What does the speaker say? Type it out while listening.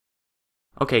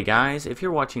Okay guys, if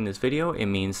you're watching this video, it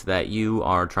means that you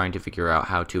are trying to figure out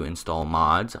how to install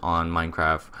mods on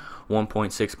Minecraft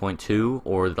 1.6.2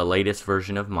 or the latest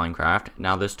version of Minecraft.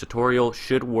 Now this tutorial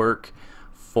should work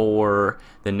for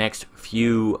the next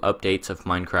few updates of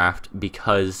Minecraft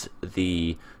because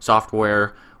the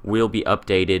software will be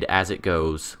updated as it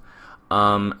goes.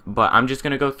 But I'm just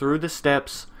going to go through the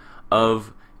steps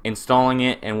of installing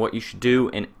it and what you should do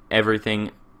and everything.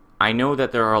 I know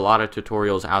that there are a lot of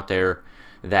tutorials out there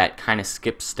that kind of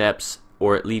skip steps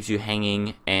or it leaves you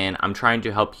hanging, and I'm trying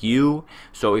to help you.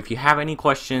 So if you have any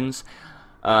questions,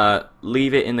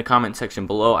 leave it in the comment section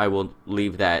below. I will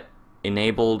leave that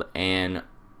enabled and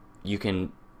you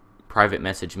can private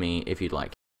message me if you'd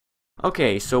like.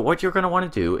 Okay, so what you're going to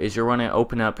want to do is you're going to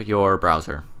open up your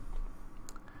browser.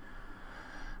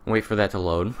 Wait for that to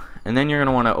load, and then you're going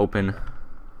to want to open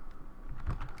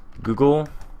Google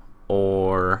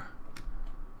or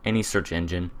any search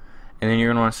engine, and then you're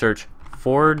going to want to search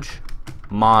Forge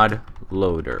Mod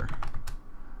Loader.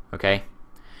 Okay,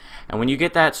 and when you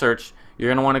get that search, you're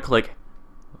going to want to click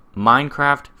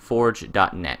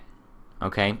minecraftforge.net.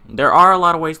 Okay, there are a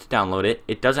lot of ways to download it.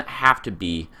 It doesn't have to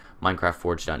be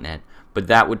minecraftforge.net, but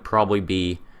that would probably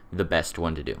be the best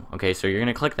one to do. Okay, so you're going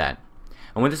to click that,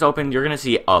 and when this opens, you're going to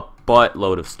see a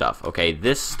buttload of stuff. Okay,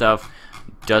 this stuff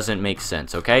doesn't make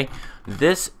sense. Okay,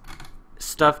 this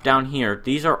stuff down here,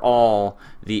 these are all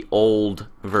the old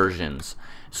versions.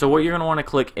 So what you're going to want to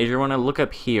click is you're going to look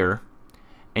up here,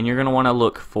 and you're going to want to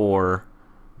look for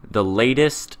the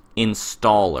latest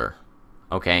installer.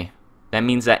 Okay, that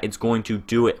means that it's going to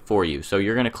do it for you. So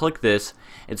you're going to click this.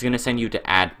 It's going to send you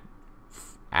to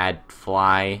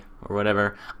AdFly or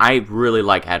whatever. I really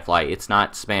like AdFly. It's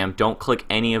not spam. Don't click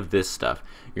any of this stuff.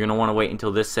 You're going to want to wait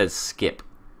until this says skip.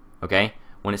 Okay?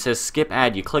 When it says skip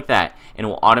ad, you click that and it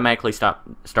will automatically start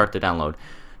the download.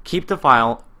 Keep the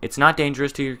file. It's not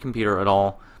dangerous to your computer at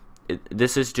all.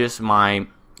 This is just my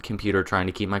computer trying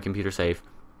to keep my computer safe.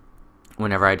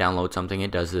 Whenever I download something, it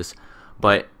does this.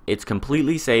 But it's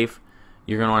completely safe.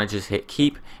 You're going to want to just hit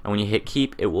keep, and when you hit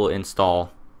keep, it will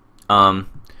install. You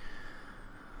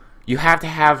have to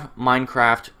have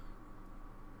Minecraft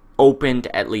opened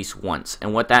at least once,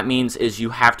 and what that means is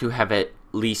you have to have at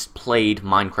least played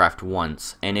Minecraft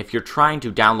once. And if you're trying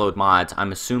to download mods,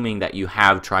 I'm assuming that you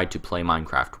have tried to play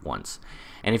Minecraft once.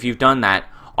 And if you've done that,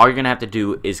 all you're going to have to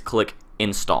do is click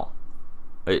install.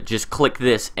 Just click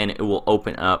this and it will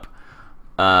open up.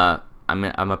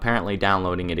 I'm apparently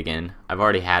downloading it again. I've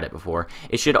already had it before.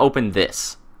 It should open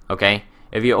this. Okay,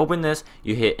 if you open this,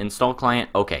 you hit install client.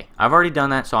 Okay, I've already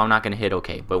done that, so I'm not going to hit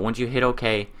OK. But once you hit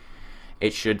OK,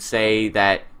 it should say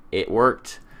that it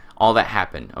worked, all that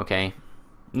happened. Okay,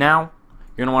 now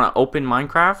you're going to want to open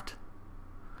Minecraft,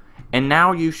 and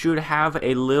now you should have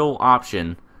a little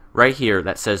option right here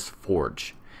that says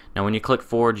Forge. Now when you click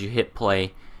Forge, you hit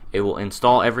play. It will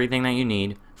install everything that you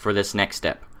need for this next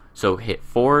step. So hit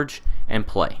Forge and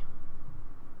play.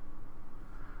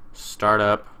 Start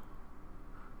up.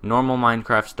 Normal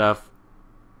Minecraft stuff.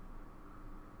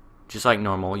 Just like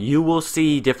normal. You will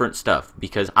see different stuff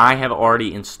because I have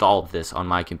already installed this on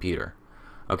my computer.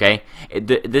 Okay?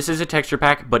 This is a texture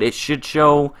pack, but it should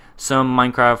show some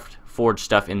Minecraft Forge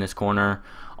stuff in this corner.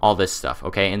 All this stuff.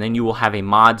 Okay? And then you will have a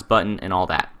mods button and all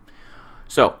that.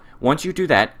 So, once you do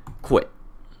that, quit.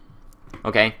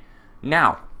 Okay?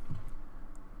 Now,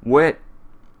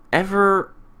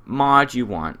 whatever mod you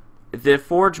want, the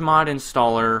Forge mod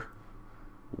installer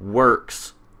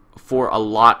works for a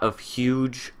lot of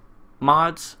huge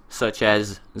mods such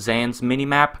as Zan's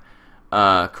minimap,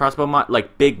 crossbow mod,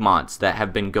 like big mods that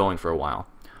have been going for a while.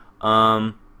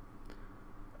 A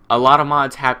lot of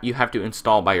mods you have to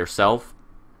install by yourself,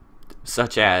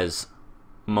 such as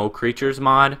Mo Creatures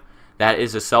mod. That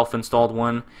is a self-installed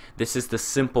one. This is the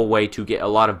simple way to get a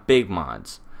lot of big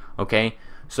mods. Okay,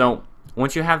 so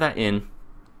once you have that in,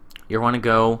 you want to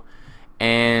go,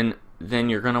 and then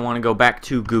you're going to want to go back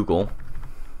to Google.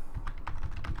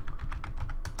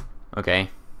 Okay,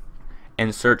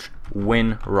 and search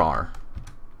WinRAR.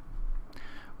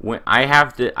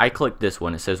 I clicked this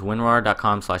one. It says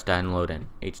winrar.com/download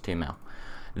HTML.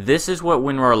 This is what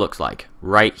WinRAR looks like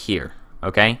right here.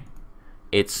 Okay,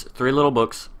 it's 3 little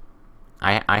books.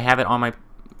 I have it on my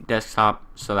desktop,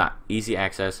 so that easy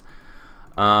access.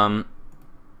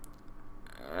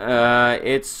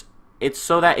 It's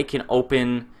so that it can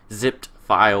open zipped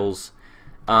files.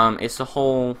 It's the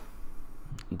whole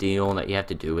deal that you have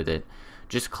to do with it.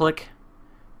 Just click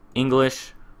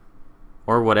English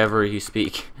or whatever you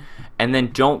speak, and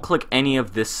then don't click any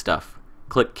of this stuff.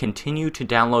 Click continue to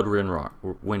download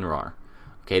WinRAR.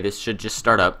 Okay, this should just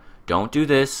start up. Don't do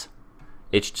this.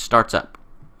 It starts up.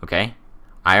 Okay,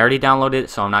 I already downloaded it,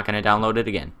 so I'm not going to download it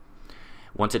again.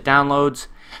 Once it downloads,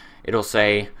 it'll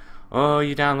say, oh,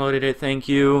 you downloaded it, thank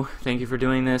you for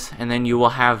doing this, and then you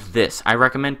will have this. I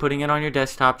recommend putting it on your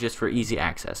desktop just for easy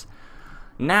access.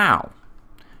 Now,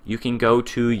 you can go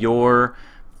to your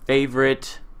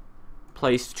favorite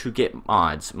place to get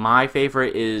mods. My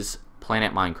favorite is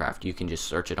Planet Minecraft. You can just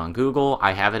search it on Google.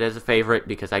 I have it as a favorite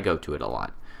because I go to it a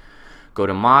lot. Go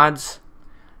to mods.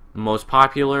 Most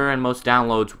popular and most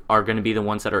downloads are going to be the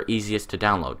ones that are easiest to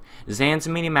download. Zan's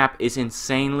Minimap is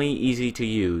insanely easy to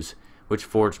use with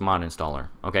Forge Mod Installer.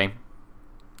 Okay,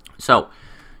 so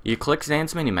you click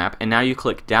Zan's Minimap and now you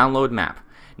click Download Map.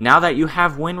 Now that you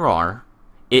have WinRAR,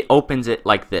 it opens it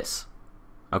like this.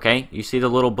 Okay, you see the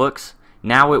little books?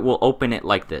 Now it will open it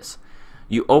like this.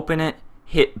 You open it,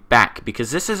 hit back,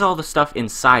 because this is all the stuff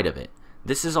inside of it.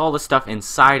 This is all the stuff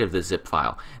inside of the zip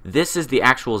file. This is the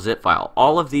actual zip file.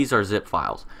 All of these are zip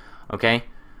files. Okay?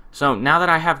 So now that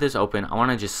I have this open, I want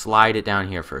to just slide it down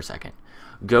here for a second.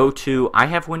 Go to, I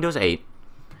have Windows 8,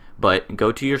 but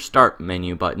go to your Start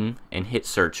menu button and hit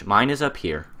search. Mine is up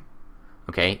here.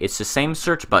 Okay? It's the same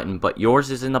search button, but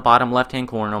yours is in the bottom left-hand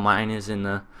corner. Mine is in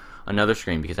the another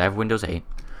screen because I have Windows 8.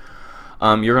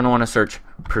 You're going to want to search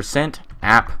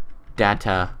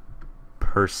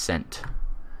 %appdata%.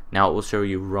 Now it will show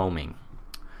you roaming.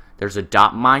 There's a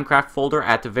 .minecraft folder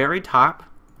at the very top.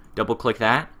 Double click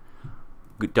that.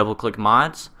 Double click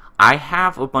mods. I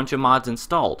have a bunch of mods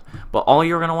installed, but all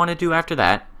you're going to want to do after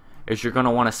that is you're going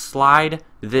to want to slide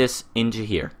this into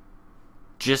here.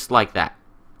 Just like that.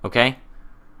 Okay?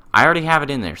 I already have it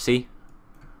in there. See?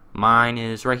 Mine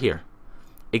is right here.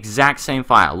 Exact same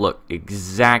file. Look,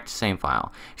 exact same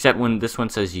file. Except when this one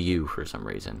says you for some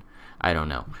reason. I don't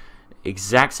know.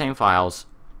 Exact same files.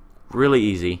 Really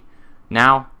easy.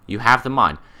 Now you have the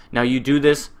mod. Now you do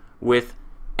this with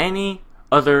any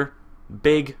other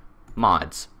big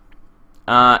mods.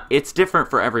 It's different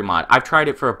for every mod. I've tried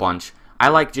it for a bunch. I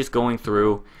like just going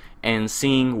through and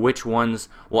seeing which ones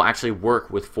will actually work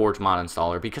with Forge Mod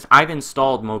Installer, because I've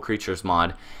installed Mo Creatures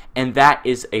mod and that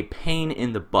is a pain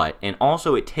in the butt, and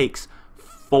also it takes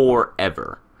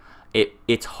forever.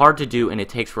 It's hard to do and it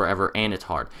takes forever and it's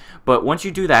hard. But once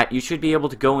you do that, you should be able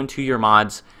to go into your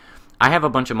mods. I have a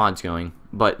bunch of mods going,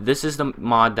 but this is the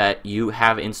mod that you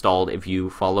have installed if you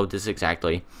followed this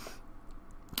exactly.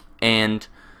 And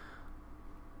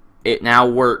it now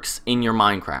works in your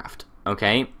Minecraft,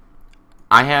 okay?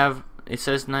 I have, it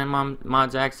says 9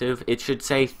 mods active. It should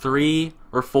say 3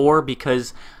 or 4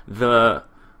 because the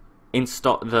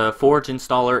Forge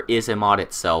installer is a mod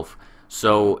itself.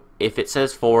 So if it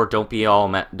says 4, don't be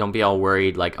all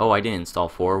worried like, oh, I didn't install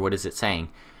 4. What is it saying?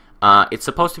 It's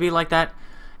supposed to be like that.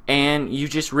 And you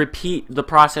just repeat the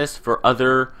process for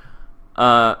other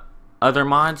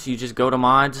mods. You just go to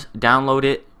mods, download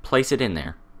it, place it in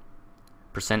there.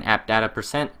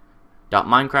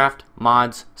 %appdata%.minecraft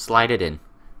mods, slide it in.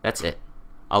 That's it.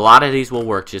 A lot of these will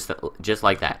work just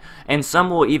like that. And some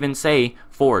will even say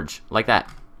Forge, like that.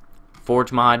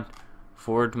 Forge mod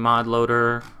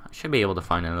loader. I should be able to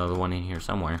find another one in here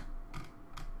somewhere.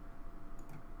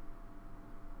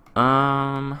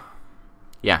 Yeah.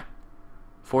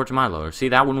 Forge mod loader. See,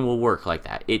 that one will work like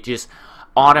that. It just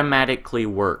automatically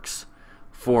works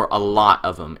for a lot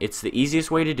of them. It's the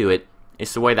easiest way to do it.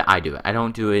 It's the way that I do it. I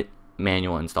don't do it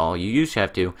manual install. You used to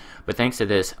have to, but thanks to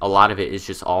this, a lot of it is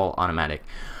just all automatic.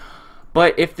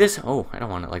 But if this, oh, I don't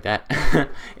want it like that.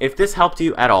 If this helped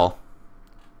you at all,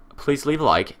 please leave a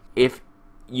like. If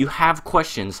you have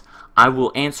questions, I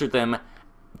will answer them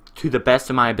to the best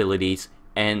of my abilities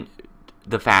and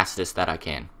the fastest that I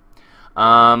can.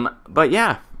 But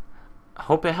yeah,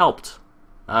 hope it helped.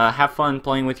 Have fun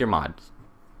playing with your mods.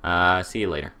 See you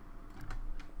later.